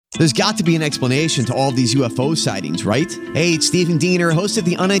There's got to be an explanation to all of these UFO sightings, right? Hey, it's Stephen Diener, host of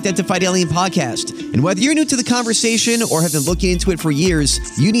the Unidentified Alien Podcast. And whether you're new to the conversation or have been looking into it for years,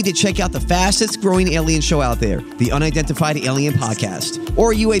 you need to check out the fastest growing alien show out there, the Unidentified Alien Podcast,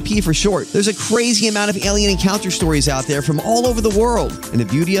 or UAP for short. There's a crazy amount of alien encounter stories out there from all over the world. And the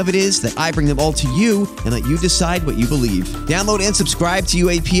beauty of it is that I bring them all to you and let you decide what you believe. Download and subscribe to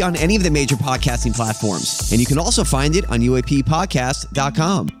UAP on any of the major podcasting platforms. And you can also find it on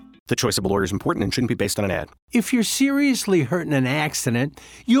UAPpodcast.com. The choice of a lawyer is important and shouldn't be based on an ad. If you're seriously hurt in an accident,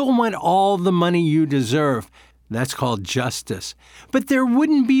 you'll want all the money you deserve. That's called justice. But there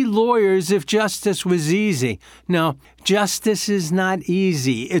wouldn't be lawyers if justice was easy. No, justice is not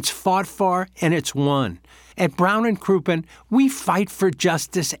easy. It's fought for and it's won. At Brown & Crouppen, we fight for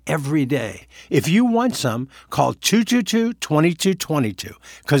justice every day. If you want some, call 222-2222,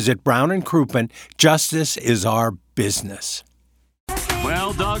 because at Brown & Crouppen, justice is our business.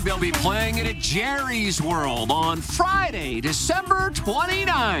 Well, Doug, they'll be playing it at Jerry's World on Friday, December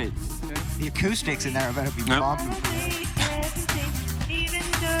 29th. The acoustics in there are going to be bumping.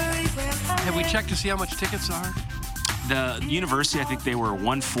 Have we checked to see how much tickets are? The university, I think they were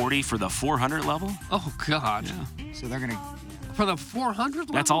 $140 for the 400 level. Oh, God. Yeah. So they're going to... For the 400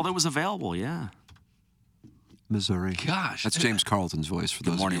 level? That's all that was available, yeah. Missouri. Gosh. That's James Carlton's voice for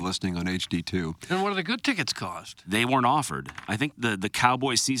those of you listening on HD2. And what do the good tickets cost? They weren't offered. I think the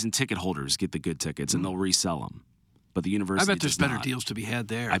Cowboys season ticket holders get the good tickets, and they'll resell them. But the university I bet there's does better not. deals to be had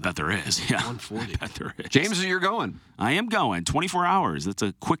there. I bet there is, yeah. 140. I bet there is. James, you're going. I am going. 24 hours. That's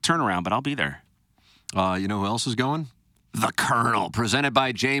a quick turnaround, but I'll be there. You know who else is going? The Colonel, presented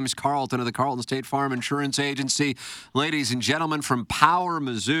by James Carlton of the Carlton State Farm Insurance Agency. Ladies and gentlemen from Power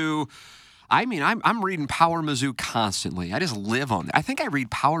Mizzou. I mean, I'm reading Power Mizzou constantly. I just live on it. I think I read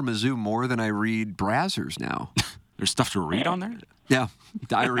Power Mizzou more than I read Brazzers now. There's stuff to read on there? Yeah,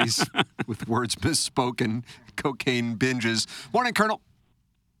 diaries with words misspoken, cocaine binges. Morning, Colonel.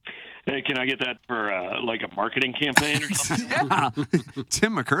 Hey, can I get that for like a marketing campaign or something? Yeah.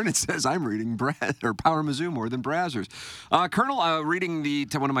 Tim McKernan says I'm reading Power Mizzou more than Brazzers. Colonel, reading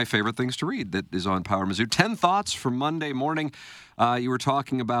one of my favorite things to read that is on Power Mizzou. 10 thoughts for Monday morning. You were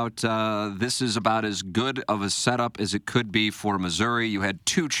talking about this is about as good of a setup as it could be for Missouri. You had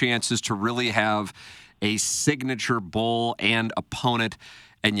two chances to really have a signature bowl and opponent,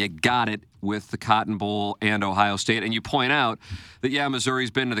 and you got it with the Cotton Bowl and Ohio State. And you point out that, yeah,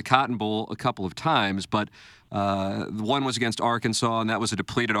 Missouri's been to the Cotton Bowl a couple of times, but one was against Arkansas, and that was a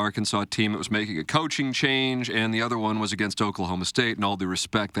depleted Arkansas team that was making a coaching change, and the other one was against Oklahoma State. In all due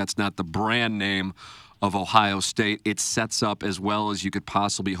respect, that's not the brand name of Ohio State. It sets up as well as you could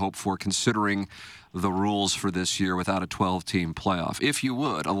possibly hope for, considering the rules for this year without a 12-team playoff. If you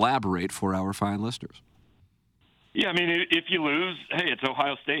would, elaborate for our fine listeners. Yeah, I mean, if you lose, hey, it's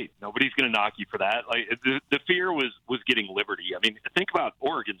Ohio State. Nobody's going to knock you for that. Like the fear was getting Liberty. I mean, think about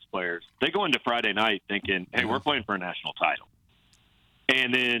Oregon's players. They go into Friday night thinking, hey, we're playing for a national title.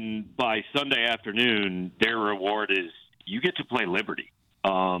 And then by Sunday afternoon, their reward is you get to play Liberty.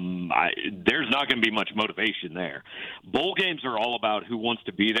 There's not going to be much motivation there. Bowl games are all about who wants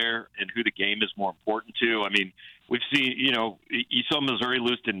to be there and who the game is more important to. I mean, we've seen, you saw Missouri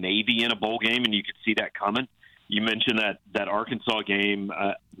lose to Navy in a bowl game, and you could see that coming. You mentioned that Arkansas game.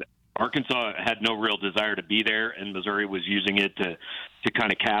 Arkansas had no real desire to be there, and Missouri was using it to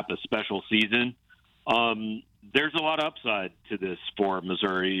kind of cap a special season. There's a lot of upside to this for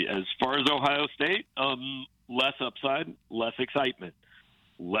Missouri. As far as Ohio State, less upside, less excitement,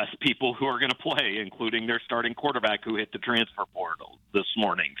 less people who are going to play, including their starting quarterback who hit the transfer portal this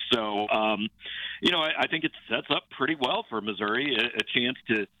morning. So, I think it sets up pretty well for Missouri, a chance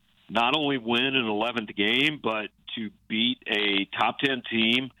to not only win an 11th game, but to beat a top 10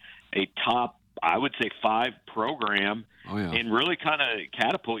 team, a top, I would say, 5 program, and really kind of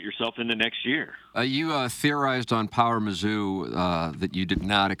catapult yourself into next year. You theorized on Power Mizzou that you did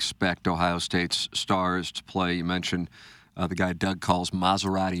not expect Ohio State's stars to play. You mentioned the guy Doug calls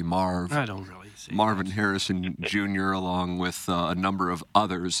Maserati Marv. I don't really see Marvin Harrison Jr., along with a number of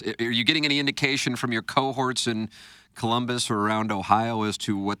others. Are you getting any indication from your cohorts in Columbus or around Ohio as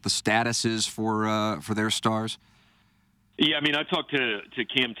to what the status is for their stars? Yeah, I mean, I talked to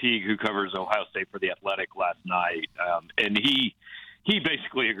Cam Teague, who covers Ohio State for The Athletic last night, and he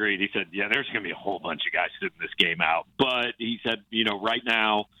basically agreed. He said, yeah, there's going to be a whole bunch of guys sitting this game out. But he said, right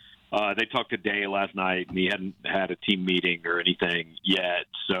now, they talked to Day last night, and he hadn't had a team meeting or anything yet,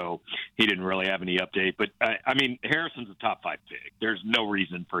 so he didn't really have any update. But, I mean, Harrison's a top 5 pick. There's no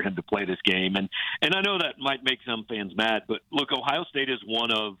reason for him to play this game. And I know that might make some fans mad, but, look, Ohio State is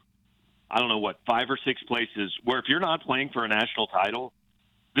one of, 5 or 6 places where if you're not playing for a national title,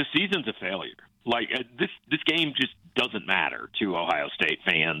 the season's a failure. Like this game just doesn't matter to Ohio State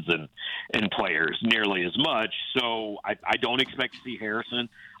fans and players nearly as much. So I don't expect to see Harrison.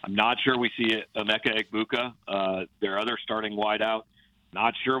 I'm not sure we see Emeka Egbuka, their other starting wideout.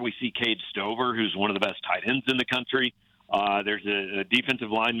 Not sure we see Cade Stover, who's one of the best tight ends in the country. There's a defensive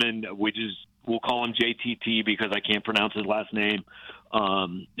lineman, we'll call him JTT because I can't pronounce his last name.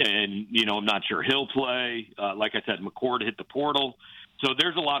 And I'm not sure he'll play. Like I said, McCord hit the portal. So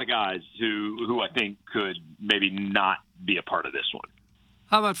there's a lot of guys who I think could maybe not be a part of this one.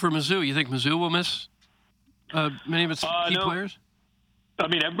 How about for Mizzou? You think Mizzou will miss many of its key players? I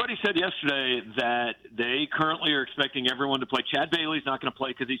mean, everybody said yesterday that they currently are expecting everyone to play. Chad Bailey's not going to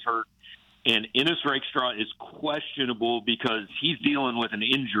play because he's hurt. And Ennis Rakestraw is questionable because he's dealing with an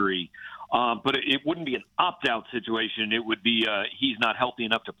injury. But it wouldn't be an opt-out situation. It would be he's not healthy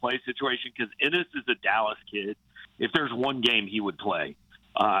enough to play situation because Ennis is a Dallas kid. If there's one game he would play,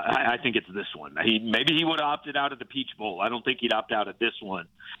 I think it's this one. Maybe he would have opted out of the Peach Bowl. I don't think he'd opt out of this one.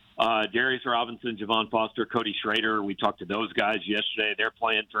 Darius Robinson, Javon Foster, Cody Schrader, we talked to those guys yesterday. They're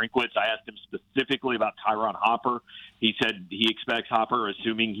playing Drinkwitz. I asked him specifically about Tyron Hopper. He said he expects Hopper,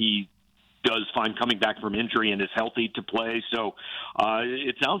 assuming he does find coming back from injury and is healthy to play. So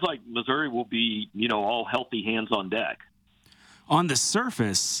it sounds like Missouri will be, all healthy hands on deck. On the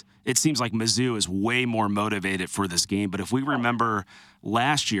surface, it seems like Mizzou is way more motivated for this game. But if we remember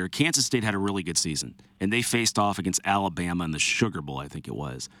last year, Kansas State had a really good season, and they faced off against Alabama in the Sugar Bowl, I think it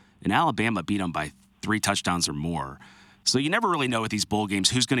was. And Alabama beat them by 3 touchdowns or more. So you never really know with these bowl games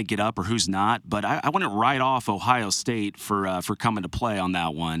who's going to get up or who's not. But I wouldn't write off Ohio State for coming to play on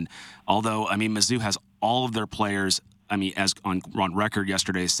that one. Although, Mizzou has all of their players, as on record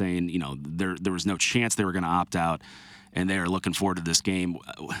yesterday saying, there was no chance they were going to opt out. And they are looking forward to this game.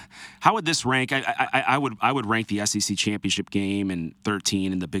 How would this rank? I would rank the SEC championship game in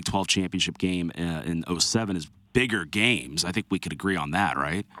 2013 and the Big 12 championship game in 2007 as bigger games. I think we could agree on that,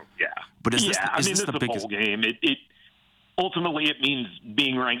 right? Yeah. But is this the biggest bowl game? It ultimately it means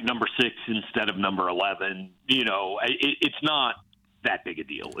being ranked number 6 instead of number 11. It's not that big a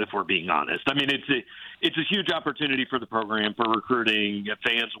deal if we're being honest. It's a huge opportunity for the program, for recruiting.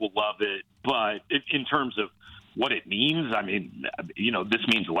 Fans will love it, but in terms of what it means, this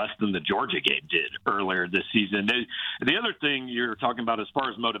means less than the Georgia game did earlier this season. The other thing you're talking about as far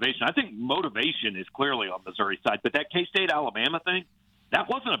as motivation, I think motivation is clearly on Missouri's side, but that K-State-Alabama thing, that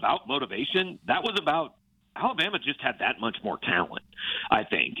wasn't about motivation. That was about Alabama just had that much more talent, I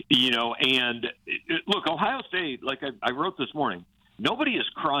think. And look, Ohio State, like I wrote this morning, nobody is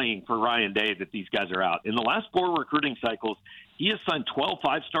crying for Ryan Day that these guys are out. In the last 4 recruiting cycles, he has signed 12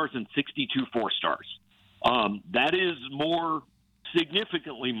 5-stars and 62 4-stars. That is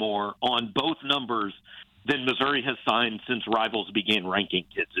significantly more on both numbers than Missouri has signed since Rivals began ranking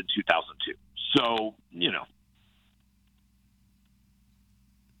kids in 2002. So,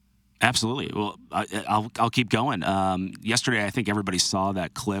 Absolutely. Well, I'll keep going. Yesterday, I think everybody saw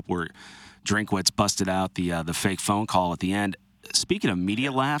that clip where Drinkwitz busted out the fake phone call at the end. Speaking of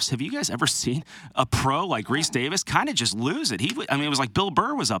media laughs, have you guys ever seen a pro like Reese Davis kind of just lose it? It was like Bill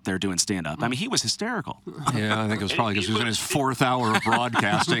Burr was up there doing stand-up. He was hysterical. Yeah, I think it was probably because he was in his 4th hour of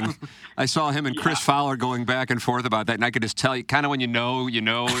broadcasting. I saw him and Chris Fowler going back and forth about that, and I could just tell you, kind of when you know,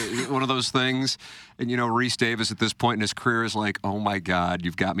 one of those things. And, Reese Davis at this point in his career is like, oh, my God,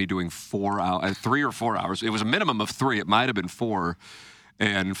 you've got me doing 4 hours, 3 or 4 hours. It was a minimum of 3. It might have been 4.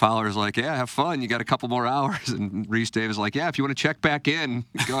 And Fowler's like, yeah, have fun. You got a couple more hours. And Reese Davis is like, yeah, if you want to check back in,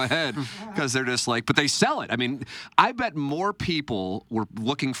 go ahead. Because they're just like, but they sell it. I bet more people were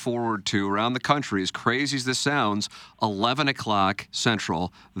looking forward to around the country, as crazy as this sounds, 11 o'clock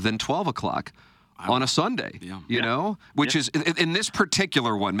Central than 12 o'clock on a Sunday, which is in this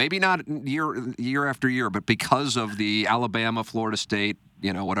particular one, maybe not year after year, but because of the Alabama, Florida State,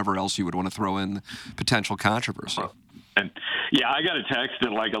 whatever else you would want to throw in potential controversy. And I got a text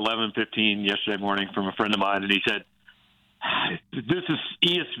at like 11:15 yesterday morning from a friend of mine, and he said, "This is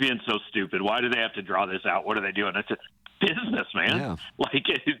ESPN so stupid. Why do they have to draw this out? What are they doing?" I said, "Business, man. Yeah. Like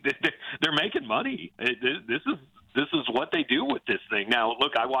they're making money. This is what they do with this thing." Now,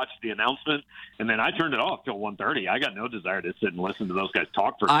 look, I watched the announcement, and then I turned it off till 1:30. I got no desire to sit and listen to those guys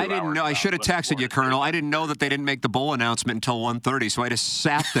talk for 2 hours. I didn't know. I should have texted you, Colonel. I didn't know that they didn't make the bowl announcement until 1:30, so I just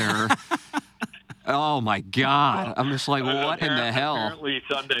sat there. Oh, my God. I'm just like, what in the hell?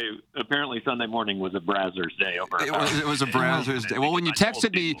 Apparently Sunday morning was a Brazzers day. It was a Brazzers day. Well, when you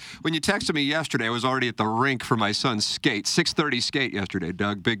texted me yesterday, I was already at the rink for my son's skate. 6:30 skate yesterday,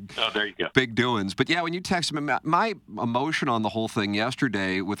 Doug. There you go. Big doings. But, yeah, when you texted me, my emotion on the whole thing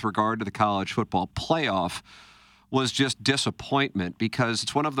yesterday with regard to the college football playoff was just disappointment, because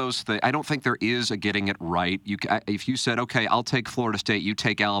it's one of those things. I don't think there is a getting it right. If you said, okay, I'll take Florida State, you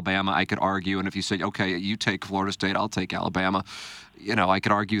take Alabama, I could argue. And if you said, okay, you take Florida State, I'll take Alabama, I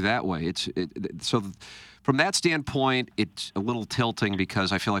could argue that way. So from that standpoint, it's a little tilting,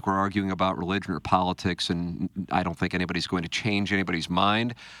 because I feel like we're arguing about religion or politics, and I don't think anybody's going to change anybody's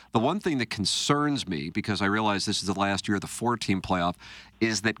mind. The one thing that concerns me, because I realize this is the last year of the 4-team playoff,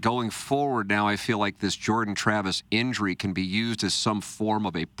 is that going forward now, I feel like this Jordan Travis injury can be used as some form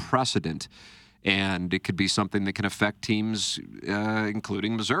of a precedent, and it could be something that can affect teams,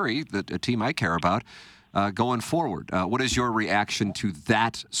 including Missouri, a team I care about, going forward. What is your reaction to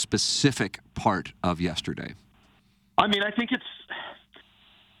that specific part of yesterday? I mean, I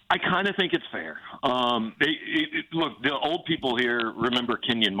kind of think it's fair. Look, the old people here remember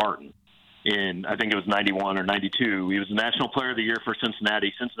Kenyon Martin in, I think it was 91 or 92. He was the National Player of the Year for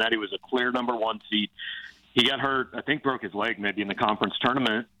Cincinnati. Cincinnati was a clear number 1 seed. He got hurt, I think broke his leg maybe in the conference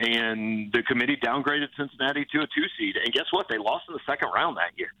tournament, and the committee downgraded Cincinnati to a 2 seed. And guess what? They lost in the second round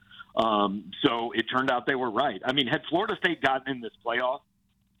that year. So it turned out they were right. I mean, had Florida State gotten in this playoff,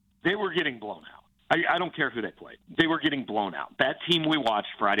 they were getting blown out. I don't care who they played. They were getting blown out. That team we watched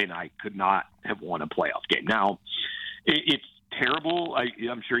Friday night could not have won a playoff game. Now, it's terrible.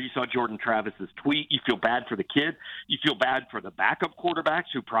 I'm sure you saw Jordan Travis's tweet. You feel bad for the kid. You feel bad for the backup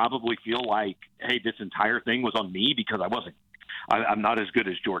quarterbacks who probably feel like, hey, this entire thing was on me because I'm not as good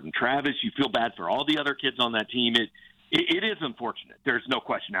as Jordan Travis. You feel bad for all the other kids on that team. It is unfortunate. There's no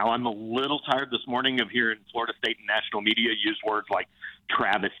question. Now, I'm a little tired this morning of hearing Florida State and national media use words like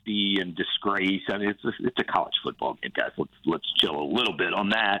travesty and disgrace. I mean, it's a college football game, guys. Let's chill a little bit on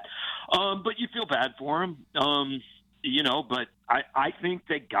that. But you feel bad for them, But I think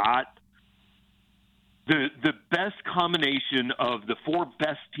they got the best combination of the 4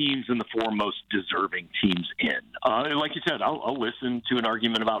 best teams and the 4 most deserving teams in. Like you said, I'll listen to an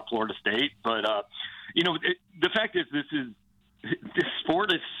argument about Florida State, but the fact is this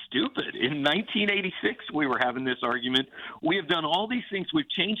sport is stupid. In 1986, we were having this argument. We have done all these things. We've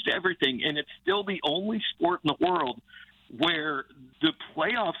changed everything, and it's still the only sport in the world where the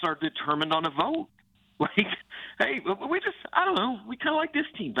playoffs are determined on a vote. Like, hey, I don't know, we kind of like this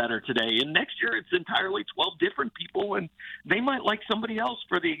team better today. And next year it's entirely 12 different people, and they might like somebody else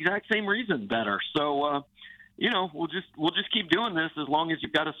for the exact same reason better. So, we'll just keep doing this as long as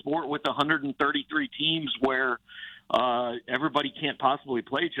you've got a sport with 133 teams where everybody can't possibly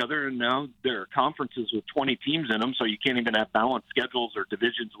play each other. And now there are conferences with 20 teams in them, so you can't even have balanced schedules or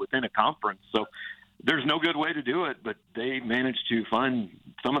divisions within a conference. So there's no good way to do it, but they managed to find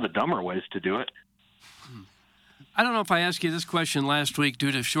some of the dumber ways to do it. I don't know if I asked you this question last week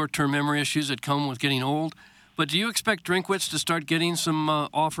due to short-term memory issues that come with getting old, but do you expect Drinkwitz to start getting some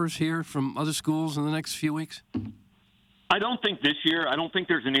offers here from other schools in the next few weeks? I don't think this year. I don't think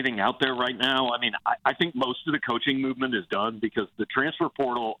there's anything out there right now. I mean, I think most of the coaching movement is done because the transfer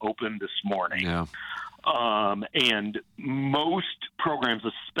portal opened this morning. Yeah. And most programs,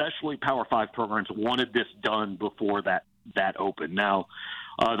 especially Power 5 programs, wanted this done before that opened. Now,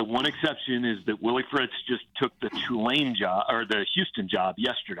 the one exception is that Willie Fritz just took the Tulane job, or the Houston job,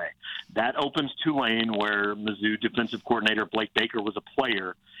 yesterday. That opens Tulane, where Mizzou defensive coordinator Blake Baker was a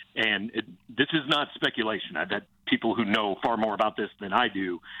player. And this is not speculation. I've had people who know far more about this than I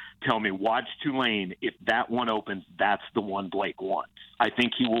do tell me, watch Tulane. If that one opens, that's the one Blake wants. I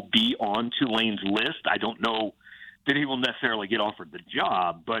think he will be on Tulane's list. I don't know that he will necessarily get offered the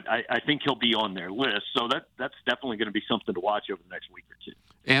job, but I think he'll be on their list. So that's definitely going to be something to watch over the next week or two.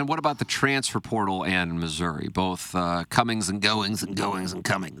 And what about the transfer portal and Missouri? Both comings and goings and goings and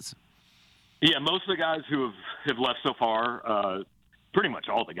comings. Yeah, most of the guys who have left so far, pretty much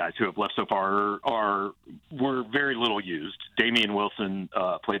all the guys who have left so far were very little used. Damian Wilson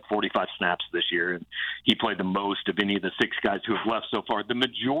played 45 snaps this year, and he played the most of any of the 6 guys who have left so far. The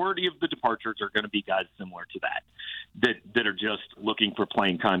majority of the departures are going to be guys similar to that are just looking for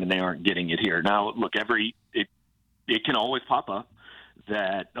playing time, and they aren't getting it here. Now, look, it can always pop up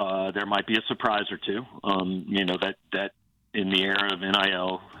that there might be a surprise or two. That in the era of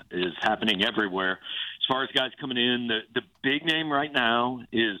NIL is happening everywhere. As far as guys coming in, the big name right now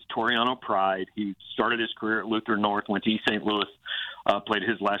is Toriano Pride. He started his career at Luther North, went to East St. Louis, played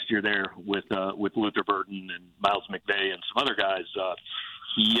his last year there with Luther Burton and Miles McVay and some other guys.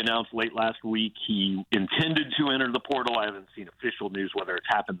 He announced late last week he intended to enter the portal. I haven't seen official news whether it's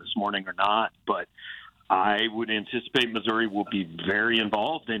happened this morning or not, but I would anticipate Missouri will be very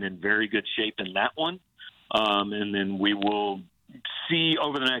involved and in very good shape in that one. And then we will see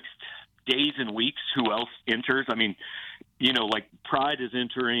over the next days and weeks who else enters. I mean, like Pride is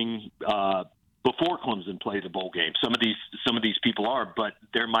entering. before Clemson plays a bowl game. Some of these people are, but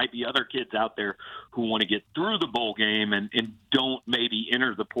there might be other kids out there who want to get through the bowl game and don't maybe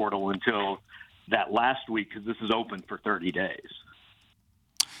enter the portal until that last week, because this is open for 30 days.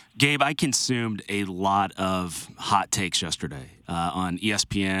 Gabe, I consumed a lot of hot takes yesterday on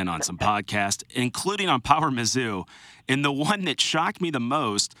ESPN, on some podcasts, including on Power Mizzou. And the one that shocked me the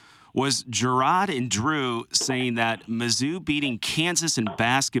most was Gerard and Drew saying that Mizzou beating Kansas in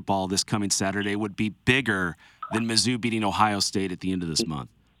basketball this coming Saturday would be bigger than Mizzou beating Ohio State at the end of this month.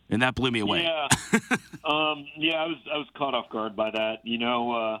 And that blew me away. Yeah, I was caught off guard by that.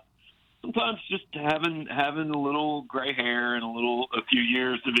 Sometimes just having a little gray hair and a few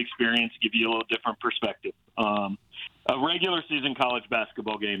years of experience give you a little different perspective. A regular season college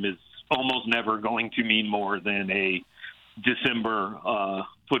basketball game is almost never going to mean more than a December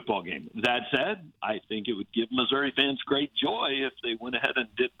football game. That said, I think it would give Missouri fans great joy if they went ahead and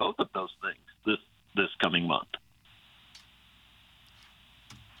did both of those things this coming month.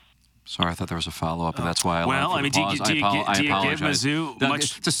 Sorry, I thought there was a follow-up, and that's why I do you give Mizzou much?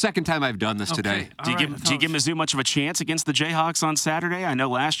 It's the second time I've done this today. Do you give Mizzou much of a chance against the Jayhawks on Saturday? I know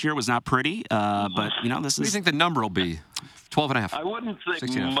last year was not pretty, but this is. What do you think the number will be? 12.5. I wouldn't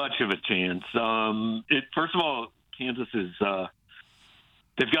say much of a chance. First of all, Kansas is.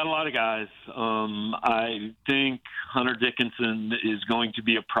 They've got a lot of guys. I think Hunter Dickinson is going to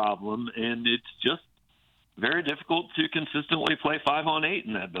be a problem, and it's just very difficult to consistently play 5-on-8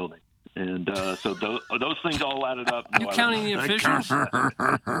 in that building. And so those things all added up. You counting the officials?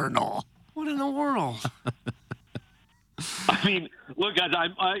 No. What in the world? I mean, look, guys,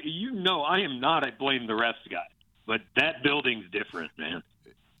 I am not a blame the refs guy, but that building's different, man.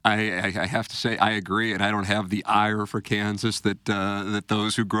 I have to say I agree, and I don't have the ire for Kansas that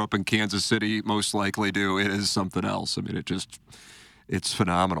those who grew up in Kansas City most likely do. It is something else. I mean, it's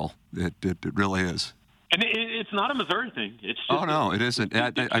phenomenal. It really is. And it's not a Missouri thing. It's just, oh, no, it isn't.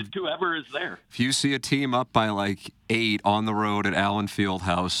 It's just whoever is there. If you see a team up by like 8 on the road at Allen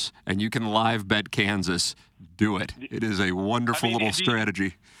Fieldhouse and you can live bet Kansas, do it. It is a wonderful little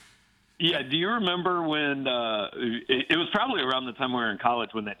strategy. Yeah, do you remember when it was probably around the time we were in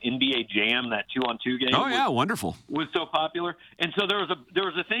college when that NBA Jam, that 2-on-2 game? Oh yeah, wonderful. Was so popular, and so there was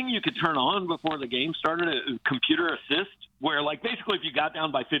a thing you could turn on before the game started, a computer assist, where like basically if you got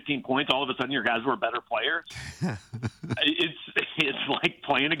down by 15 points, all of a sudden your guys were better players. It's like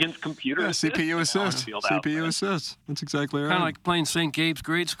playing against computer assist. CPU assist. CPU assist. That's exactly right. Kind of like playing St. Gabe's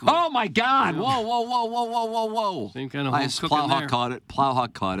grade school. Oh my God! Whoa! Same kind of nice. Plowhawk caught it.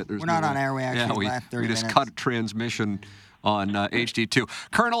 Plowhawk caught it. We're not on air. We actually left 30 minutes. We just cut transmission on HD2.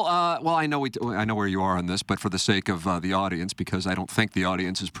 Colonel, well, I know where you are on this, but for the sake of the audience, because I don't think the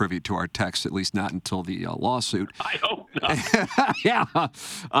audience is privy to our text, at least not until the lawsuit. I hope not. Yeah.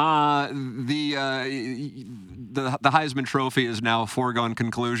 The Heisman Trophy is now a foregone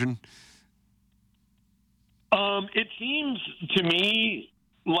conclusion. It seems to me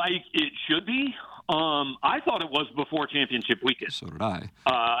like it should be. I thought it was before championship weekend. So did I.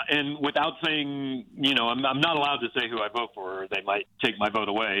 And without saying, I'm not allowed to say who I vote for. Or they might take my vote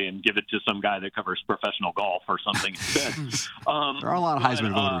away and give it to some guy that covers professional golf or something instead. There are a lot of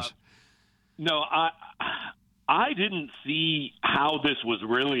Heisman voters. No, I didn't see how this was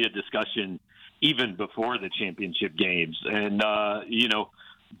really a discussion even before the championship games. And,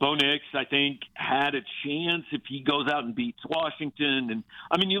 Bo Nix, I think, had a chance if he goes out and beats Washington. And,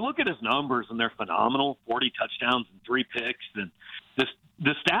 I mean, you look at his numbers, and they're phenomenal, 40 touchdowns and 3 picks. And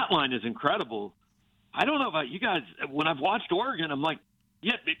the stat line is incredible. I don't know about you guys. When I've watched Oregon, I'm like,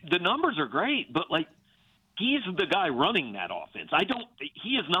 yeah, the numbers are great, but, like, he's the guy running that offense.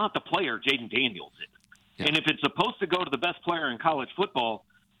 He is not the player Jaden Daniels is. Yeah. And if it's supposed to go to the best player in college football,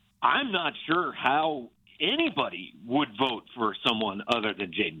 I'm not sure how anybody would vote for someone other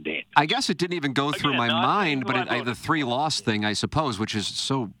than Jaden Daniels. I guess it didn't even go through my mind, but the 3-loss thing, I suppose, which is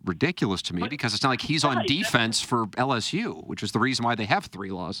so ridiculous to me because it's not like he's on defense for LSU, which is the reason why they have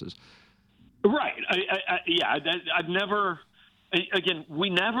 3 losses. Right. I've never – again, we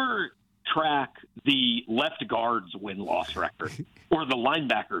never track the left guard's win-loss record or the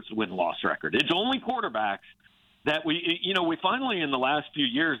linebackers' win-loss record. It's only quarterbacks that we finally in the last few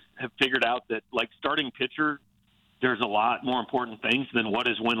years have figured out that, like, starting pitcher, there's a lot more important things than what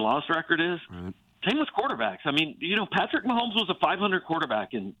his win-loss record is. Right. Same with quarterbacks. I mean, Patrick Mahomes was a 500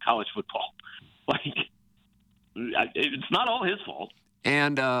 quarterback in college football. Like, it's not all his fault.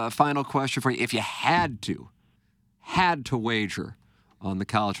 And final question for you. If you had to wager on the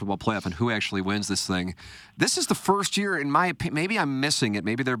college football playoff and who actually wins this thing. This is the first year, in my opinion, maybe I'm missing it.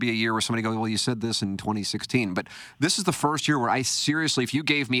 Maybe there'll be a year where somebody goes, well, you said this in 2016. But this is the first year where I seriously, if you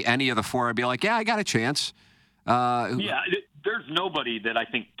gave me any of the four, I'd be like, yeah, I got a chance. There's nobody that I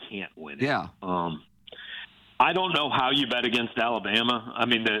think can't win it. Yeah. I don't know how you bet against Alabama. I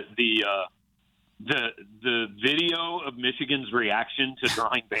mean, the video of Michigan's reaction to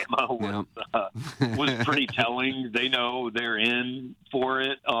drawing Bama was pretty telling. They know they're in for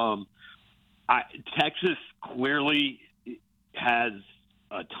it. Texas clearly has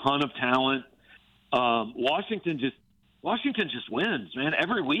a ton of talent. Washington just wins, man,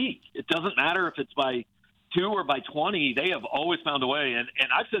 every week. It doesn't matter if it's by 2 or by 20. They have always found a way. And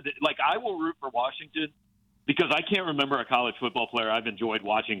I've said that, like, I will root for Washington because I can't remember a college football player I've enjoyed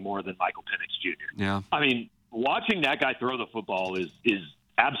watching more than Michael Penix Jr. Yeah. I mean, watching that guy throw the football is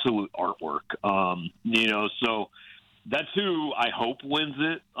absolute artwork. So that's who I hope wins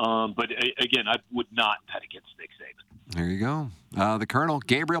it. But again, I would not bet against Nick Saban. There you go. The Colonel,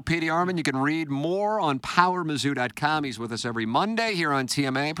 Gabriel P. DeArmond. You can read more on PowerMizzou.com. He's with us every Monday here on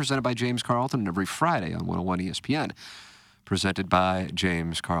TMA, presented by James Carlton, and every Friday on 101 ESPN, presented by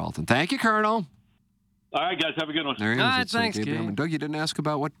James Carlton. Thank you, Colonel. All right, guys, have a good one. There he is. All right, It's, thanks, Gabe. Gabe. Doug, you didn't ask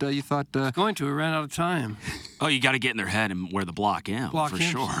about what you thought. Going to. We ran out of time. Oh, you got to get in their head and wear the block M, Block for in.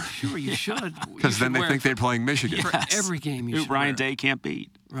 sure. Sure, you should. Because then they think they're playing Michigan. For every game you Who should Ryan wear. Day can't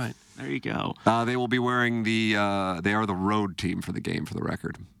beat. Right. There you go. They will be wearing they are the road team for the game, for the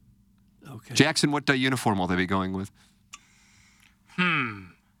record. Okay. Jackson, what uniform will they be going with?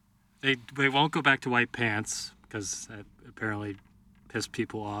 They won't go back to white pants because that apparently pissed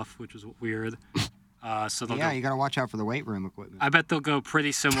people off, which is weird. So they'll you got to watch out for the weight room equipment. I bet they'll go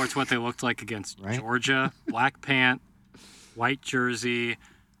pretty similar to what they looked like against Georgia. Black pant, white jersey.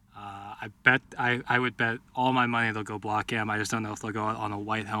 I would bet all my money they'll go block M. I just don't know if they'll go on a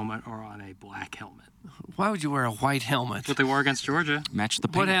white helmet or on a black helmet. Why would you wear a white helmet? That's what they wore against Georgia. Match the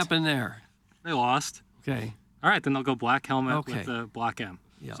paint. What happened there? They lost. Okay. All right, then they'll go black helmet Okay. with the block M.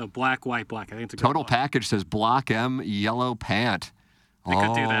 Yeah. So black, white, black. I think it's a good Total look. package says block M, yellow pant. They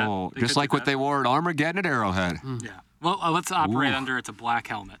could do that. They Just could like do what they wore at Armageddon at Arrowhead. Yeah. Well, let's operate Ooh. under it's a black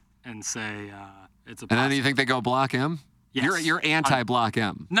helmet and say it's a. And then you think they go block M? Yes. You're anti-block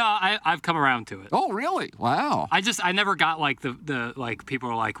M. No, I've come around to it. Oh, really? Wow. I never got like the like people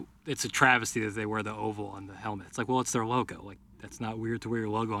are like it's a travesty that they wear the oval on the helmet. It's like, well, it's their logo. Like that's not weird to wear your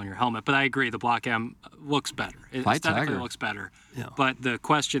logo on your helmet. But I agree, the block M looks better. It Fight aesthetically Tiger. looks better. Yeah. But the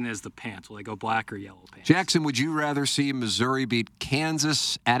question is the pants. Will they go black or yellow pants? Jackson, would you rather see Missouri beat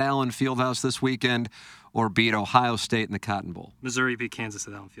Kansas at Allen Fieldhouse this weekend or beat Ohio State in the Cotton Bowl? Missouri beat Kansas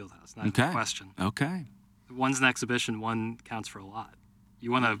at Allen Fieldhouse. Not Okay. a question. Okay. One's an exhibition. One counts for a lot. You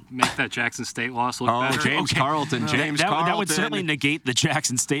want to make that Jackson State loss look better? James Carlton. James that Carlton. would certainly negate the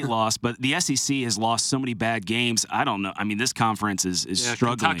Jackson State loss, but the SEC has lost so many bad games. I don't know. I mean, this conference is Yeah,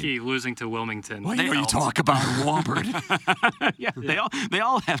 struggling. Kentucky losing to Wilmington. What are you talk about, Wofford? Yeah, they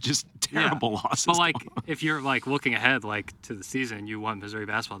all have just terrible losses. But like, if you're like looking ahead like to the season, you want Missouri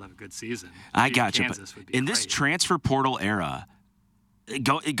basketball to have a good season. I Beating got you. Kansas would But be in this great. transfer portal era,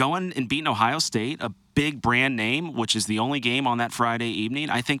 going and beating Ohio State, a big brand name, which is the only game on that Friday evening,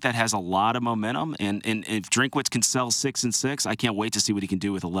 I think that has a lot of momentum. And if Drinkwitz can sell 6-6, I can't wait to see what he can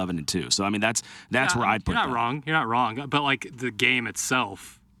do with 11-2. So I mean, that's where I'd put You're not that. wrong. You're not wrong. But like the game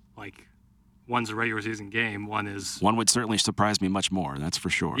itself, like one's a regular season game. One would certainly surprise me much more. That's for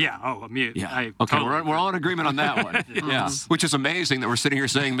sure. Yeah. Oh, Yeah. Okay, we're all in agreement on that one. Yeah, which is amazing that we're sitting here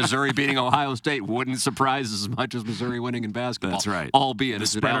saying Missouri beating Ohio State wouldn't surprise us as much as Missouri winning in basketball. That's right. Albeit The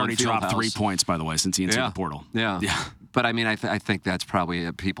it's at spread Allen already dropped Fieldhouse. 3 points, by the way, since he entered the portal. Yeah. Yeah. But I mean, I think that's probably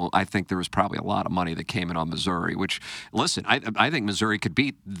I think there was probably a lot of money that came in on Missouri. Which, listen, I think Missouri could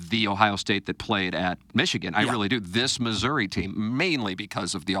beat the Ohio State that played at Michigan. I really do. This Missouri team, mainly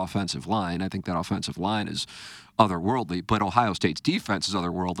because of the offensive line. I think that offensive line is otherworldly. But Ohio State's defense is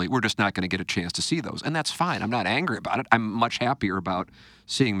otherworldly. We're just not going to get a chance to see those, and that's fine. I'm not angry about it. I'm much happier about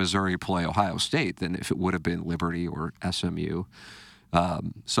seeing Missouri play Ohio State than if it would have been Liberty or SMU.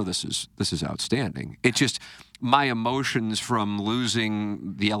 So this is outstanding. It just my emotions from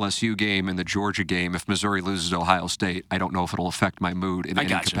losing the LSU game and the Georgia game. If Missouri loses to Ohio State, I don't know if it'll affect my mood in any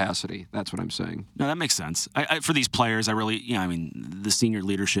capacity. That's what I'm saying. No, that makes sense. For these players, I really, the senior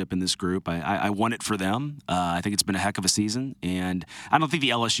leadership in this group, I want it for them. I think it's been a heck of a season, and I don't think the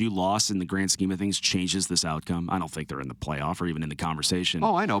LSU loss in the grand scheme of things changes this outcome. I don't think they're in the playoff or even in the conversation.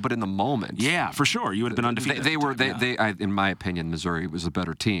 Oh, I know, but in the moment, yeah, for sure, you would have been undefeated. In my opinion, Missouri was a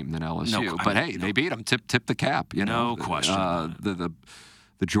better team than LSU. No, but hey, they beat them. Tip the cap. No question.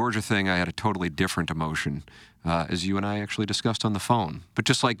 The The Georgia thing, I had a totally different emotion, as you and I actually discussed on the phone. But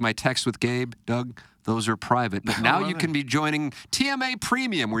just like my text with Gabe, Doug, those are private. But now you can be joining TMA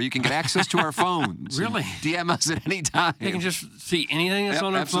Premium, where you can get access to our phones. Really? DM us at any time. They can just see anything that's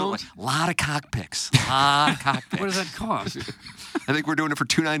on our phones? A lot of cockpicks. A lot of cockpicks. What does that cost? I think we're doing it for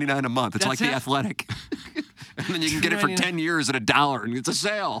 $2.99 a month. It's That's like The it? Athletic. And then you can get it for 10 years at $1, and it's a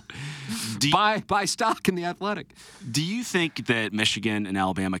sale. Buy stock in The Athletic. Do you think that Michigan and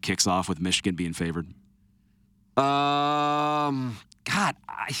Alabama kicks off with Michigan being favored? God,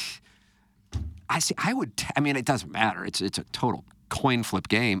 I see. I would. I mean, it doesn't matter. It's a total coin flip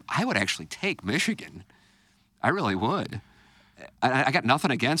game. I would actually take Michigan. I really would. I got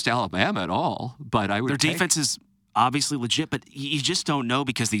nothing against Alabama at all, but I would. Their defense is obviously legit, but you just don't know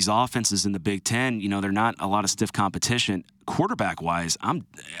because these offenses in the Big Ten, they're not a lot of stiff competition. Quarterback-wise,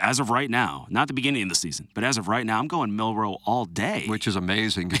 as of right now, not the beginning of the season, but as of right now, I'm going Milroe all day. Which is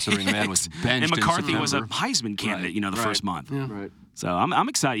amazing considering the man was benched. And McCarthy in was a Heisman candidate, the first month. Yeah. Right. So I'm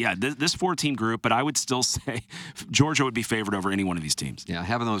excited. Yeah, this 4-team group, but I would still say Georgia would be favored over any one of these teams. Yeah,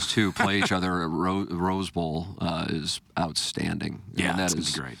 having those two play each other at Rose Bowl is outstanding. Yeah, that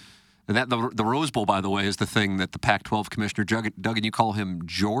is great. And the Rose Bowl, by the way, is the thing that the Pac-12 commissioner, Doug, and you call him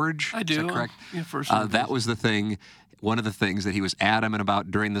George? I do. Is that correct? Yeah, first that was the thing, one of the things that he was adamant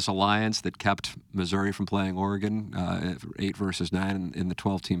about during this alliance that kept Missouri from playing Oregon, 8 versus 9 in the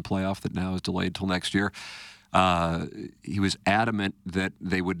 12-team playoff that now is delayed till next year. He was adamant that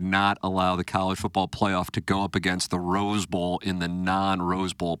they would not allow the college football playoff to go up against the Rose Bowl in the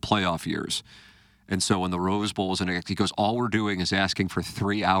non-Rose Bowl playoff years. And so when the Rose Bowl was he goes, all we're doing is asking for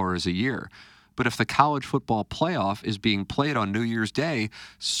 3 hours a year. But if the college football playoff is being played on New Year's Day,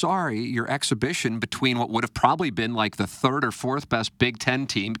 sorry, your exhibition between what would have probably been like the 3rd or 4th best Big Ten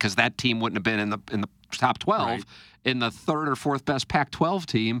team, because that team wouldn't have been in the top 12, right, in the 3rd or 4th best Pac-12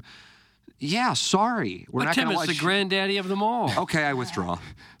 team. Yeah, sorry. We're not going to watch. Tim is the granddaddy of them all. Okay, I withdraw.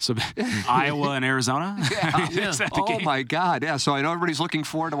 So Iowa and Arizona? Yeah. Is that the game? My God. Yeah, so I know everybody's looking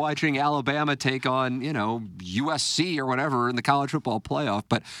forward to watching Alabama take on, USC or whatever in the college football playoff,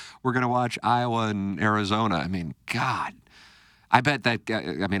 but we're going to watch Iowa and Arizona. I mean, God. I bet that,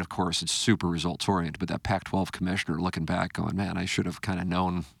 of course, it's super results-oriented, but that Pac-12 commissioner looking back going, man, I should have kind of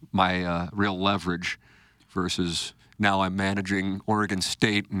known my real leverage versus now I'm managing Oregon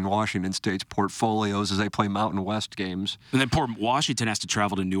State and Washington State's portfolios as they play Mountain West games. And then poor Washington has to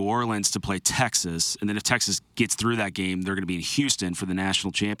travel to New Orleans to play Texas. And then if Texas gets through that game, they're going to be in Houston for the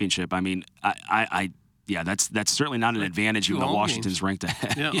national championship. I mean, that's certainly not an advantage even though Washington's ranked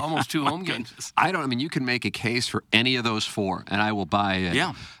ahead. Yeah, almost 2 home games. You can make a case for any of those 4, and I will buy it.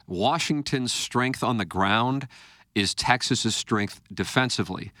 Yeah. Washington's strength on the ground is Texas's strength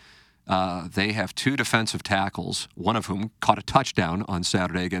defensively. They have 2 defensive tackles, one of whom caught a touchdown on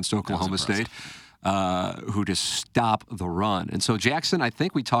Saturday against Oklahoma State, who just stop the run. And so Jackson, I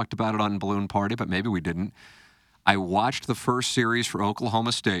think we talked about it on Balloon Party, but maybe we didn't. I watched the first series for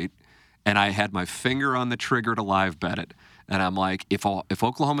Oklahoma State, and I had my finger on the trigger to live bet it. And I'm like, if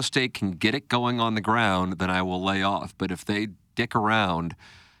Oklahoma State can get it going on the ground, then I will lay off. But if they dick around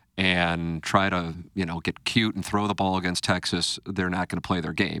and try to, get cute and throw the ball against Texas, they're not going to play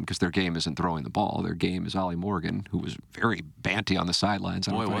their game because their game isn't throwing the ball. Their game is Ollie Morgan, who was very banty on the sidelines.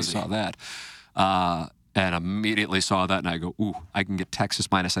 I don't know if you saw that. And immediately saw that, and I go, ooh, I can get Texas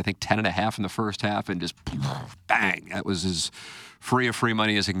minus, I think, 10.5 in the first half, and just bang. That was as free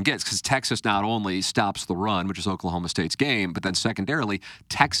money as it can get because Texas not only stops the run, which is Oklahoma State's game, but then secondarily,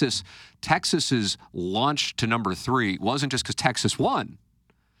 Texas's launch to number 3 wasn't just because Texas won.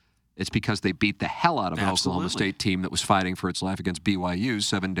 It's because they beat the hell out of an Oklahoma State team that was fighting for its life against BYU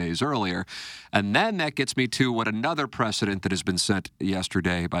 7 days earlier. And then that gets me to what another precedent that has been set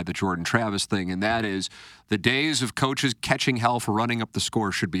yesterday by the Jordan Travis thing, and that is the days of coaches catching hell for running up the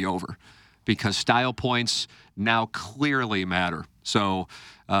score should be over because style points now clearly matter. So,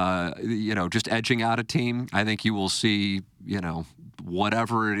 just edging out a team, I think you will see,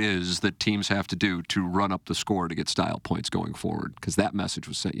 whatever it is that teams have to do to run up the score to get style points going forward, because that message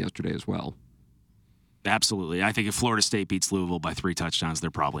was sent yesterday as well. Absolutely. I think if Florida State beats Louisville by 3 touchdowns, they're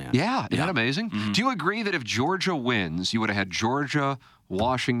probably in. Yeah, isn't that amazing? Mm-hmm. Do you agree that if Georgia wins, you would have had Georgia,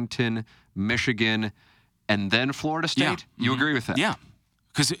 Washington, Michigan, and then Florida State? Yeah. You agree with that? Yeah.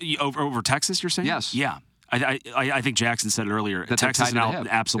 Because over Texas, you're saying? Yes. Yeah. I think Jackson said it earlier. That Texas and Alabama,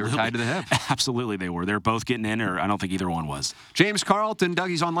 absolutely. They were tied to the hip. Absolutely, they were. They're both getting in, or I don't think either one was. James Carlton,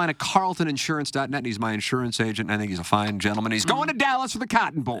 Dougie's online at carltoninsurance.net, and he's my insurance agent, and I think he's a fine gentleman. He's going to Dallas for the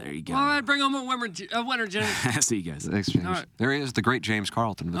Cotton Bowl. There you go. All right, bring home a winner, James. See you guys. Thanks, James. All right. There he is, the great James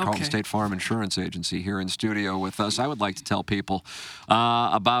Carlton of the Carlton State Farm Insurance Agency here in studio with us. I would like to tell people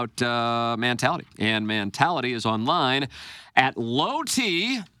about Mentality, and Mentality is online at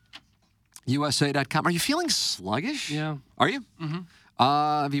lowtusa.com. Are you feeling sluggish? Yeah. Are you? Mm-hmm.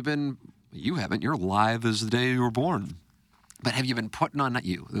 Have you been? You haven't. You're alive as the day you were born. But have you been putting on, not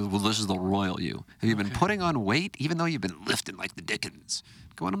you, well, this is the royal you. Have you been putting on weight, even though you've been lifting like the Dickens?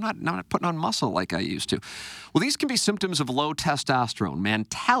 Going, I'm not putting on muscle like I used to. Well, these can be symptoms of low testosterone.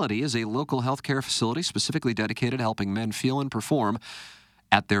 Mentality is a local healthcare facility specifically dedicated to helping men feel and perform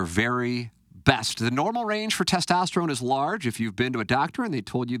at their very best. The normal range for testosterone is large. If you've been to a doctor and they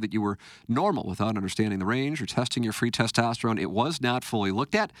told you that you were normal without understanding the range or testing your free testosterone, it was not fully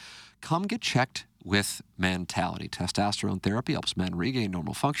looked at. Come get checked with Mentality. Testosterone therapy helps men regain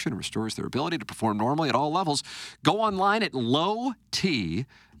normal function and restores their ability to perform normally at all levels. Go online at lowtusa.com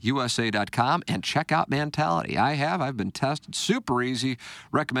and check out Mentality. I've been tested. Super easy.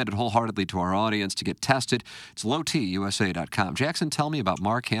 Recommended wholeheartedly to our audience to get tested. It's lowtusa.com. Jackson, tell me about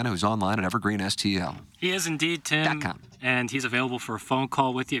Mark Hanna, who's online at Evergreen STL. He is indeed, Tim. And he's available for a phone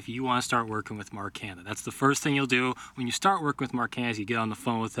call with you if you want to start working with Mark Hanna. That's the first thing you'll do when you start working with Mark Hanna is you get on the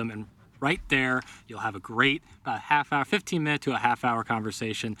phone with him, and right there, you'll have a great, about a half hour, 15-minute to a half-hour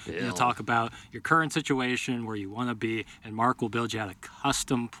conversation. You'll talk about your current situation, where you want to be, and Mark will build you out a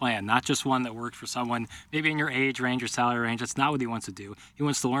custom plan, not just one that works for someone maybe in your age range or salary range. That's not what he wants to do. He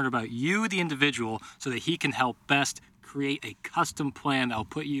wants to learn about you, the individual, so that he can help best create a custom plan that will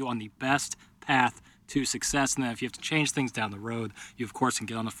put you on the best path to success. And then if you have to change things down the road, you of course can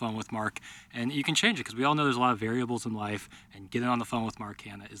get on the phone with Mark, and you can change it, because we all know there's a lot of variables in life, and getting on the phone with Mark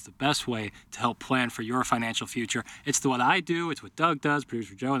Hanna is the best way to help plan for your financial future. It's what I do, it's what Doug does,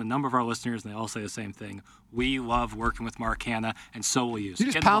 producer Joe, and a number of our listeners, and they all say the same thing. We love working with Mark Hanna, and so will you. Did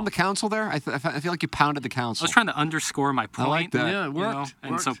you just pound the council there? I feel like you pounded the council. I was trying to underscore my point. I like that. Yeah, it worked.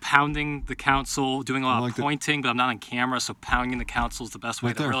 And so pounding the council, doing a lot of pointing, but I'm not on camera, so pounding the council is the best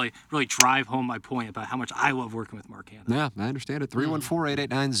way to really drive home my point about how much I love working with Mark Hanna. Yeah, I understand it.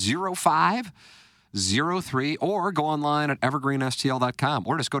 314-889-0503, or go online at evergreenstl.com,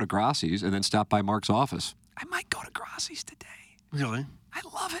 or just go to Grassi's and then stop by Mark's office. I might go to Grassi's today. Really? I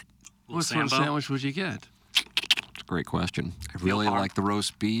love it. What sort of sandwich would you get? Great question. I really like the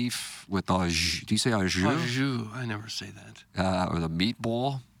roast beef with the, do you say au jus? Au jus. I never say that. Or the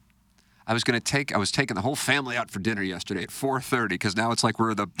meatball. I was taking the whole family out for dinner yesterday at 4:30, because now it's like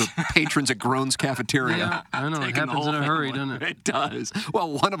we're the patrons at Groan's Cafeteria. Yeah, I know. It happens in a hurry, doesn't it? It does.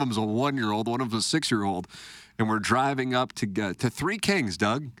 Well, one of them's a 1-year-old, one of them's a 6-year-old, and we're driving up to Three Kings,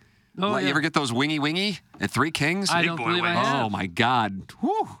 Doug. Oh, You ever get those wingy at Three Kings? I don't believe I have. Oh, my God.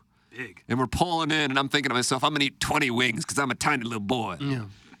 Whew. Big. And we're pulling in, and I'm thinking to myself, I'm going to eat 20 wings because I'm a tiny little boy. Yeah.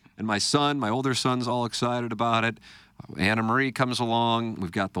 And my older son's all excited about it. Anna Marie comes along.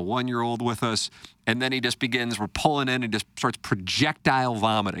 We've got the 1-year-old with us. And then we're pulling in, and just starts projectile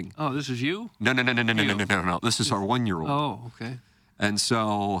vomiting. Oh, this is you? No. This is our 1-year-old. Oh, okay. And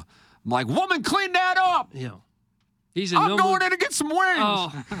so I'm like, woman, clean that up. Yeah. I'm going in to get some wings.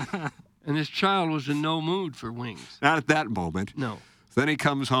 Oh. And this child was in no mood for wings. Not at that moment. No. Then he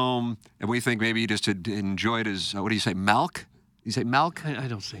comes home, and we think maybe he just had enjoyed his, what do you say, milk? You say milk? I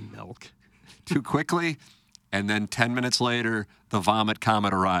don't say milk. Too quickly. And then 10 minutes later, the vomit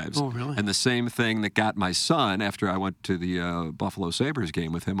comet arrives. Oh, really? And the same thing that got my son after I went to the Buffalo Sabres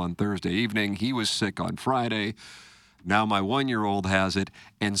game with him on Thursday evening. He was sick on Friday. Now my 1-year-old has it.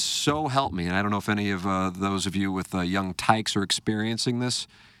 And so help me, and I don't know if any of those of you with young tykes are experiencing this,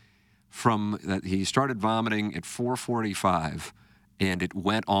 he started vomiting at 4:45, and it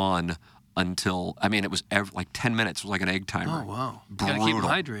went on until, it was like 10 minutes. It was like an egg timer. Oh, wow. You Brutal. got to keep him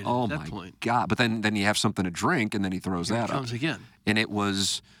hydrated at that my point. God. But then you have something to drink, and then he throws Here that it comes up. again. And it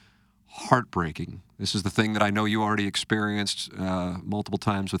was heartbreaking. This is the thing that I know you already experienced multiple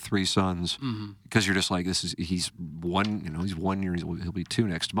times with 3 sons, because you're just like, he's 1, he's 1 year, he'll be 2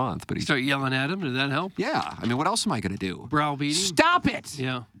 next month. But You start yelling at him, did that help? Yeah. What else am I going to do? Browbeating? Stop it!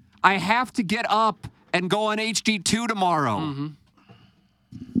 Yeah. I have to get up and go on HD2 tomorrow. Mm-hmm.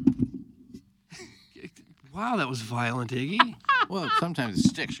 Wow, that was violent, Iggy. Well, sometimes it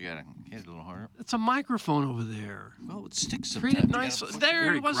sticks. You gotta hit it a little harder. That's a microphone over there. Well, it sticks sometimes. Treat it nice. There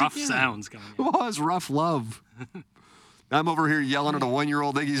Very it was rough again. sounds coming in. It was rough love. I'm over here yelling at a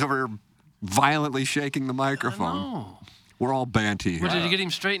 1-year-old. Iggy's over here violently shaking the microphone. No. We're all banty here. Well, did you get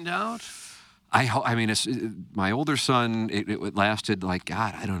him straightened out? I mean, my older son, it lasted like,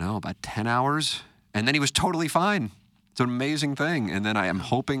 God, I don't know, about 10 hours. And then he was totally fine. It's an amazing thing. And then I am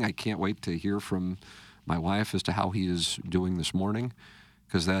hoping, I can't wait to hear from my wife as to how he is doing this morning.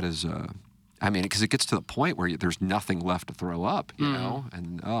 Because that is, because it gets to the point where there's nothing left to throw up, you know?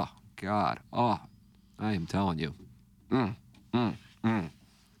 And, oh, God. Oh, I am telling you.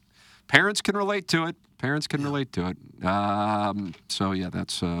 Parents can relate to it. So, yeah,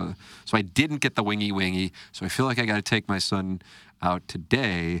 that's... so I didn't get the wingy. So I feel like I got to take my son out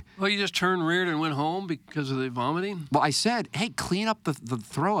today. Well, you just turned reared and went home because of the vomiting? Well, I said, hey, clean up the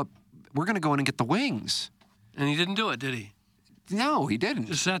throw-up. We're going to go in and get the wings. And he didn't do it, did he? No, he didn't.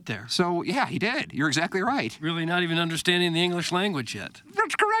 Just sat there. So, yeah, he did. You're exactly right. Really not even understanding the English language yet.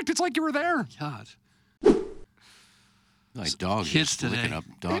 That's correct. It's like you were there. God. Like dogs Kids just today. lick it up.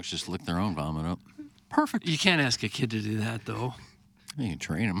 Dogs just lick their own vomit up. Perfect. You can't ask a kid to do that, though. You can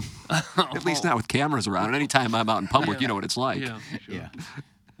train them. At least not with cameras around. And anytime I'm out in public, you know what it's like. Yeah, sure. Yeah.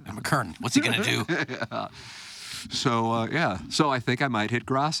 I'm a Kern. What's he going to do? Yeah. So, So I think I might hit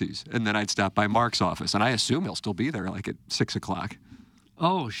Grassi's. And then I'd stop by Mark's office. And I assume he'll still be there like at 6 o'clock.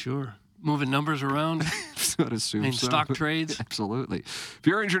 Oh, sure. Moving numbers around. I'd assume so. Stock trades. Absolutely. If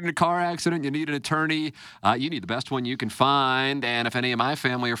you're injured in a car accident, you need an attorney. You need the best one you can find. And if any of my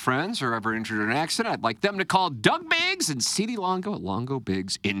family or friends are ever injured in an accident, I'd like them to call Doug Biggs and C.D. Longo at Longo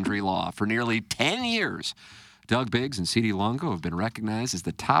Biggs Injury Law. For nearly 10 years, Doug Biggs and C.D. Longo have been recognized as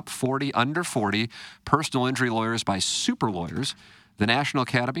the top 40 under 40 personal injury lawyers by Super Lawyers, the National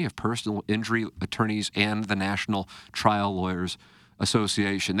Academy of Personal Injury Attorneys, and the National Trial Lawyers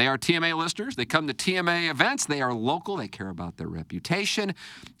Association. They are TMA listeners. They come to TMA events. They are local. They care about their reputation.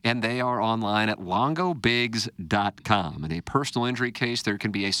 And they are online at longobiggs.com. In a personal injury case, there can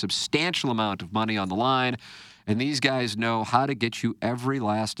be a substantial amount of money on the line. And these guys know how to get you every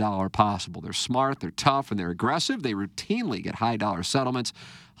last dollar possible. They're smart, they're tough, and they're aggressive. They routinely get high-dollar settlements,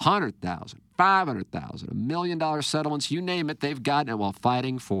 $100,000, $500,000, $1 million settlements, you name it, they've gotten it while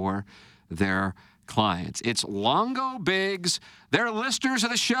fighting for their clients. It's Longo Biggs. They're listeners of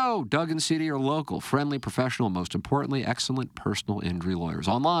the show. Doug and CD are local, friendly, professional, and most importantly, excellent personal injury lawyers.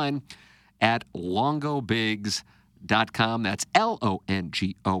 Online at longobiggs.com. That's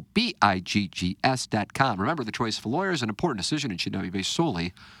LONGOBIGGS.com. Remember, the choice of a lawyer is an important decision and should not be based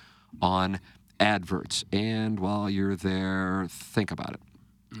solely on adverts. And while you're there, think about it.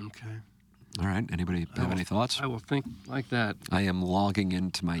 Okay. All right. Anybody have any thoughts? I will think like that. I am logging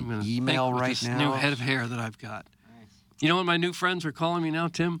into my email right this now. New head of hair that I've got. Nice. You know what my new friends are calling me now,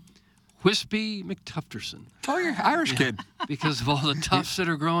 Tim? Wispy McTufterson. Oh, you're Irish kid. Because of all the tufts that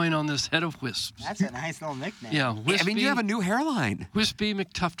are growing on this head of wisps. That's a nice little nickname. Yeah, Wispy. I mean, you have a new hairline. Wispy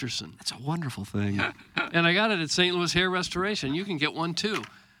McTufterson. That's a wonderful thing. And I got it at St. Louis Hair Restoration. You can get one, too.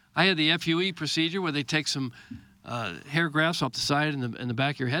 I had the FUE procedure where they take some hair grafts off the side and the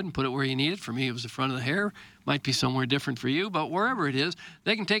back of your head and put it where you need it. For me, it was the front of the hair. Might be somewhere different for you, but wherever it is,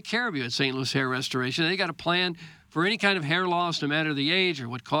 they can take care of you at St. Louis Hair Restoration. They got a plan for any kind of hair loss, no matter the age or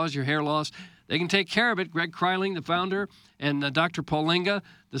what caused your hair loss. They can take care of it. Greg Kryling, the founder, and Dr. Paulinga,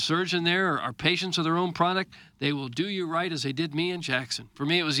 the surgeon there, are patients of their own product. They will do you right as they did me and Jackson. For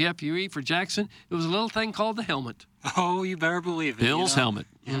me, it was the FUE. For Jackson, it was a little thing called the helmet. Oh, you better believe it. Bill's helmet.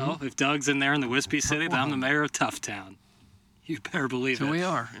 You know, if Doug's in there in the Wispy City, then I'm the mayor of Toughtown. You better believe it. So we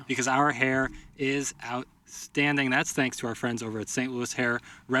are. Because our hair is outstanding. That's thanks to our friends over at St. Louis Hair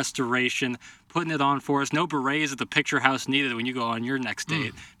Restoration, putting it on for us. No berets at the picture house needed when you go on your next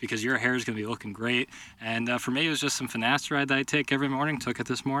date because your hair is going to be looking great. And for me, it was just some finasteride that I take every morning. Took it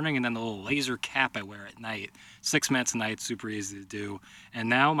this morning, and then the little laser cap I wear at night. 6 minutes a night, super easy to do. And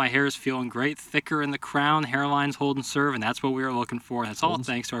now my hair is feeling great, thicker in the crown, hairline's holding serve, and that's what we were looking for. And that's all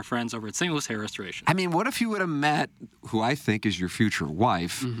thanks to our friends over at St. Louis Hair Restoration. I mean, what if you would have met who I think is your future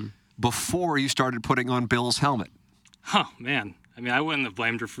wife before you started putting on Bill's helmet? Oh, man. I mean, I wouldn't have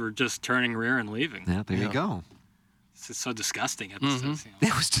blamed her for just turning rear and leaving. Yeah, there you go. It's so disgusting. Episodes, you know.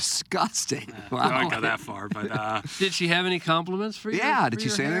 It was disgusting. Wow. I don't go that far, but did she have any compliments for you? Yeah, did you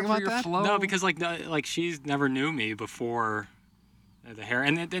say anything about that? Flow? No, because like she never knew me before the hair,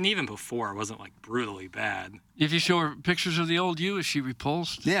 and even before it wasn't like brutally bad. If you show her pictures of the old you, is she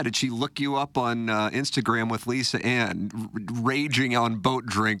repulsed? Yeah, did she look you up on Instagram with Lisa Ann, raging on boat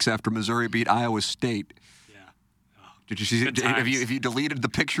drinks after Missouri beat Iowa State? Did you see? Have you deleted the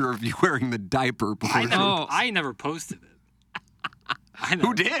picture of you wearing the diaper before? I never posted it.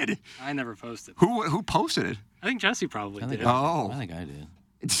 Who did? I never posted it. Who posted it? I think Jesse probably did. I think I did.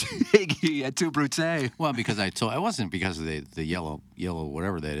 Iggy at Two Brute. Well, because I wasn't because of the yellow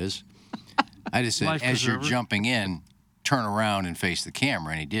whatever that is. I just said Life as you're preserver. jumping in, turn around and face the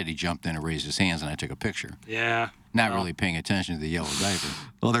camera, and he did. He jumped in and raised his hands, and I took a picture. Yeah. Not really paying attention to the yellow diaper.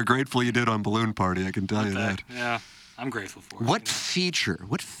 Well, they're grateful you did on Balloon Party, I can tell you that. Yeah, I'm grateful for it. What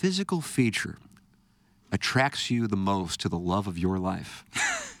physical feature attracts you the most to the love of your life?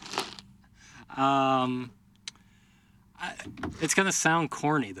 It's going to sound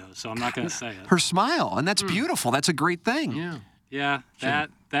corny, though, so I'm not going to say it. Her smile, and that's beautiful. That's a great thing. Yeah. Yeah,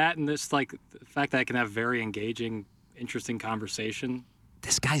 that and this, like, the fact that I can have very engaging, interesting conversation.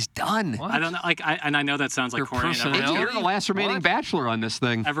 This guy's done. I don't know, like, I know that sounds like Your corny. personality? You're the last remaining bachelor on this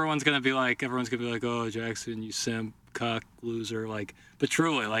thing. Everyone's gonna be like, oh, Jackson, you simp, cuck, loser, like. But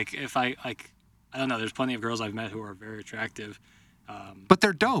truly, like, if I don't know, there's plenty of girls I've met who are very attractive. But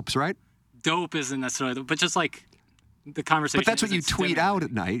they're dopes, right? Dope isn't necessarily, but just like the conversation. But that's what you tweet out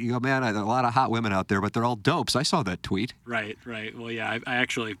at night. You go, man, a lot of hot women out there, but they're all dopes. I saw that tweet. Right. Well, yeah, I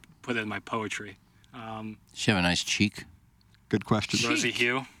actually put it in my poetry. She have a nice cheek. Good question. Rosy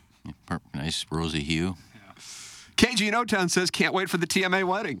hue. Nice rosy hue. Yeah. KG in O-Town says, can't wait for the TMA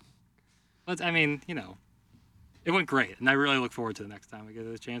wedding. But, I mean, it went great, and I really look forward to the next time we get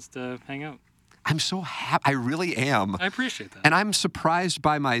a chance to hang out. I'm so happy. I really am. I appreciate that. And I'm surprised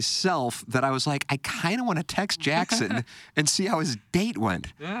by myself that I was like, I kind of want to text Jackson and see how his date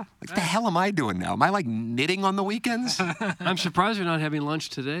went. Yeah. Like, the hell am I doing now? Am I, like, knitting on the weekends? I'm surprised you're not having lunch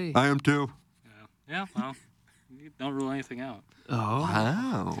today. I am, too. Yeah, well, you don't rule anything out. Oh.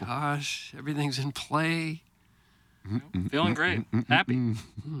 Wow. Gosh, everything's in play. Feeling great. Happy.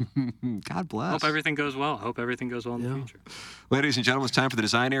 God bless. Hope everything goes well. I hope everything goes well in the future. Ladies and gentlemen, it's time for the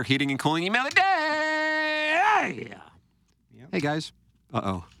Design, Air, Heating, and Cooling email of the day. Hey, guys.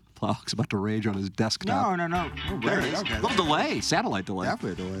 Uh-oh. Plowhawk's about to rage on his desktop. No. There it is. Okay. Little delay. Satellite delay.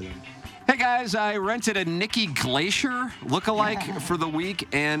 Definitely a delay then. Hey, guys. I rented a Nikki Glacier lookalike for the week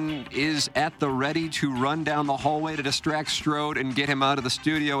and is at the ready to run down the hallway to distract Strode and get him out of the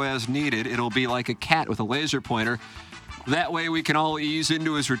studio as needed. It'll be like a cat with a laser pointer. That way we can all ease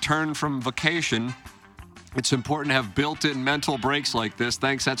into his return from vacation. It's important to have built-in mental breaks like this.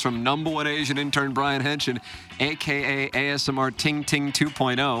 Thanks. That's from #1 Asian intern Brian Henshin, a.k.a. ASMR Ting Ting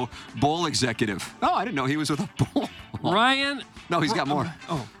 2.0, bowl executive. Oh, I didn't know he was with a bowl. Ryan? No, he's got more.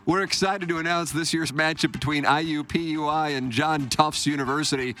 Oh. We're excited to announce this year's matchup between IUPUI and John Tufts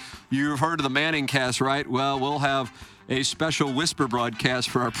University. You've heard of the Manning cast, right? Well, we'll have a special whisper broadcast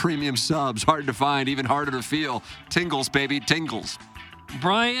for our premium subs. Hard to find, even harder to feel. Tingles, baby, tingles.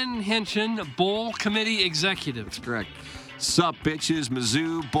 Brian Henshin, Bowl Committee Executive. That's correct. Sup, bitches.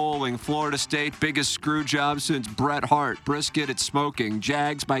 Mizzou, bowling. Florida State, biggest screw job since Bret Hart. Brisket at smoking.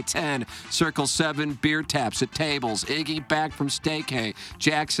 Jags by 10. Circle 7, beer taps at tables. Iggy back from Steakhay.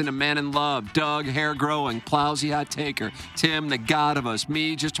 Jackson, a man in love. Doug, hair growing. Plowsy, hot taker. Tim, the god of us.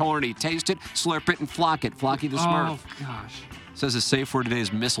 Me, just horny. Taste it, slurp it, and flock it. Flocky the Smurf. Oh, gosh. Says his safe word today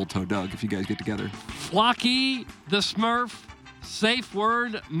is mistletoe, Doug, if you guys get together. Flocky the Smurf, safe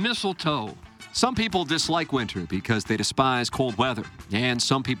word, mistletoe. Some people dislike winter because they despise cold weather, and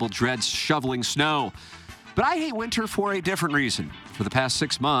some people dread shoveling snow. But I hate winter for a different reason. For the past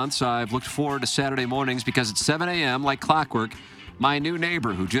 6 months, I've looked forward to Saturday mornings because at 7 a.m., like clockwork, my new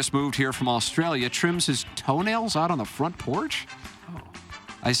neighbor who just moved here from Australia trims his toenails out on the front porch. Oh.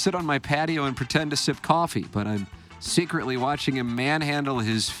 I sit on my patio and pretend to sip coffee, but I'm secretly watching him manhandle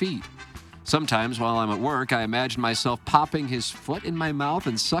his feet. Sometimes while I'm at work, I imagine myself popping his foot in my mouth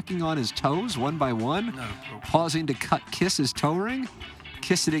and sucking on his toes one by one, pausing to kiss his toe ring.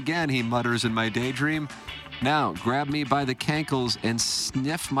 Kiss it again, he mutters in my daydream. Now, grab me by the cankles and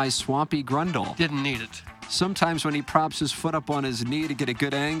sniff my swampy grundle. Didn't need it. Sometimes when he props his foot up on his knee to get a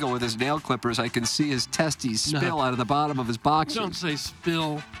good angle with his nail clippers, I can see his testes spill out of the bottom of his boxers. Don't say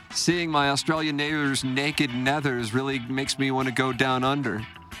spill. Seeing my Australian neighbor's naked nethers really makes me want to go down under.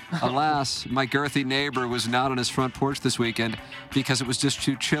 Alas, my girthy neighbor was not on his front porch this weekend because it was just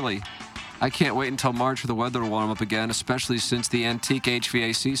too chilly. I can't wait until March for the weather to warm up again, especially since the antique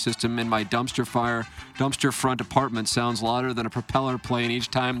HVAC system in my dumpster front apartment sounds louder than a propeller plane each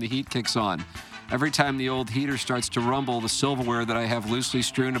time the heat kicks on. Every time the old heater starts to rumble, the silverware that I have loosely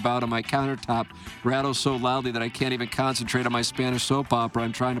strewn about on my countertop rattles so loudly that I can't even concentrate on my Spanish soap opera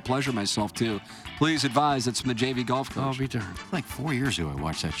I'm trying to pleasure myself to. Please advise, it's from the JV Golf Coach. I'll be darned. Like 4 years ago, I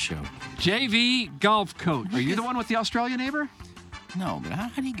watched that show. JV Golf Coach. Are you the one with the Australian neighbor? No, but how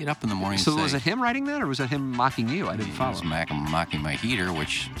do you get up in the morning So and say... was it him writing that, or was that him mocking you? I didn't follow. He was mocking my heater,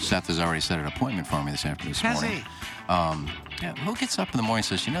 which Seth has already set an appointment for me this morning. Yeah, who gets up in the morning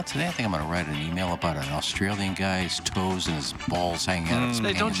and says, today I think I'm going to write an email about an Australian guy's toes and his balls hanging out.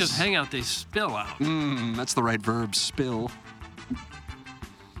 They don't just hang out, they spill out. That's the right verb, spill.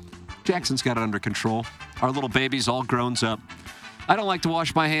 Jackson's got it under control. Our little baby's all grown up. I don't like to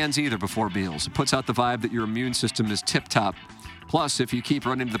wash my hands either before meals. It puts out the vibe that your immune system is tip-top. Plus, if you keep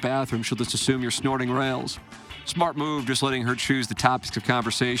running to the bathroom, she'll just assume you're snorting rails. Smart move, just letting her choose the topics of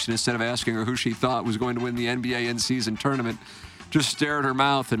conversation instead of asking her who she thought was going to win the NBA in-season tournament. Just stare at her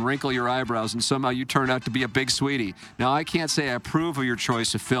mouth and wrinkle your eyebrows, and somehow you turn out to be a big sweetie. Now, I can't say I approve of your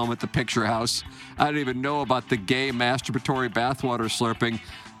choice of film at the Picture House. I don't even know about the gay masturbatory bathwater slurping,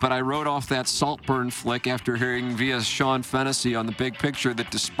 but I wrote off that Saltburn flick after hearing via Sean Fennessy on The Big Picture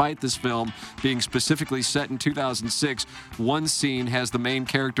that despite this film being specifically set in 2006, one scene has the main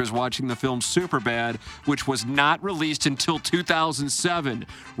characters watching the film Superbad, which was not released until 2007.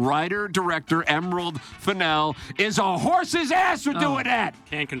 Writer-director Emerald Fennell is a horse's ass for doing that!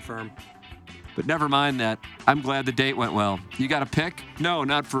 Can't confirm. But never mind that. I'm glad the date went well. You got a pick? No,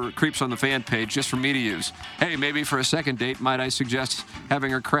 not for Creeps on the Fan page, just for me to use. Hey, maybe for a second date, might I suggest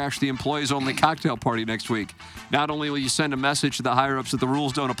having her crash the employees-only cocktail party next week? Not only will you send a message to the higher-ups that the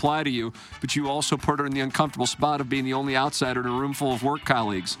rules don't apply to you, but you also put her in the uncomfortable spot of being the only outsider in a room full of work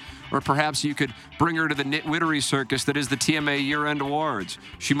colleagues. Or perhaps you could bring her to the nitwittery circus that is the TMA year-end awards.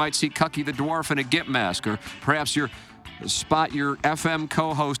 She might see Cucky the Dwarf in a Gimp mask, or perhaps spot your FM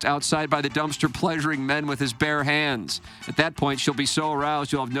co-host outside by the dumpster pleasuring men with his bare hands. At that point, she'll be so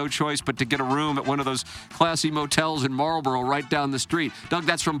aroused you'll have no choice but to get a room at one of those classy motels in Marlboro right down the street. Doug,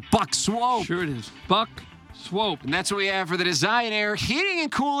 that's from Buck Swope. Sure it is. Buck Swope. And that's what we have for the Design Air Heating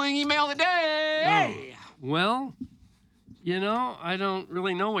and Cooling email today. Well, I don't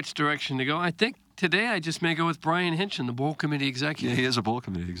really know which direction to go. I think today I just may go with Brian Hinchin, the Bowl Committee executive. Yeah, he is a Bowl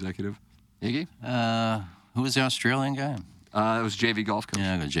Committee executive. Iggy? Who was the Australian guy? It was JV Golf Coach.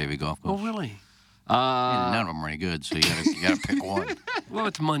 Yeah, I got JV Golf Coach. Oh, really? None of them are any good, so you gotta pick one. Well,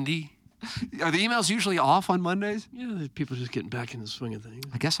 it's Monday. Are the emails usually off on Mondays? Yeah, people just getting back in the swing of things.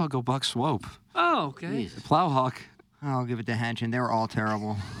 I guess I'll go Buck Swope. Oh, okay. Plowhawk. I'll give it to Hanchin. They were all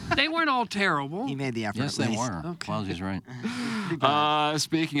terrible. They weren't all terrible. He made the effort. Yes, at they least. were. Okay. Plowsy's right.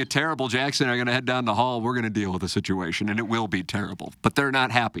 Speaking of terrible, Jackson and I are going to head down the hall. We're going to deal with the situation, and it will be terrible. But they're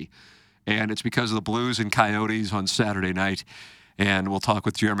not happy. And it's because of the Blues and Coyotes on Saturday night. And we'll talk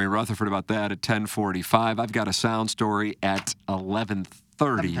with Jeremy Rutherford about that at 10:45. I've got a sound story at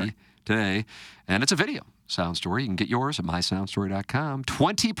 11:30 today. And it's a video sound story. You can get yours at mysoundstory.com.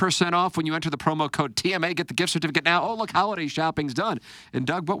 20% off when you enter the promo code TMA. Get the gift certificate now. Oh, look, holiday shopping's done. And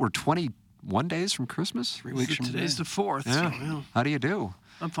Doug, what, we're 21 days from Christmas? 3 weeks from Today's today. the 4th. Yeah. So, yeah. How do you do?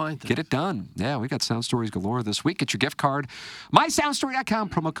 I'm fine. Thanks. Get it done. Yeah, we got sound stories galore this week. Get your gift card. MySoundStory.com,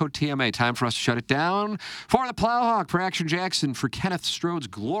 promo code TMA. Time for us to shut it down. For the Plowhawk, for Action Jackson, for Kenneth Strode's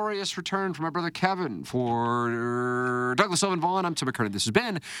glorious return, for my brother Kevin, for Douglas Owen Vaughn, I'm Tim McKernan. This has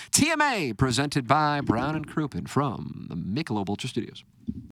been TMA, presented by Brown and Crouppen from the Michelob Ultra Studios.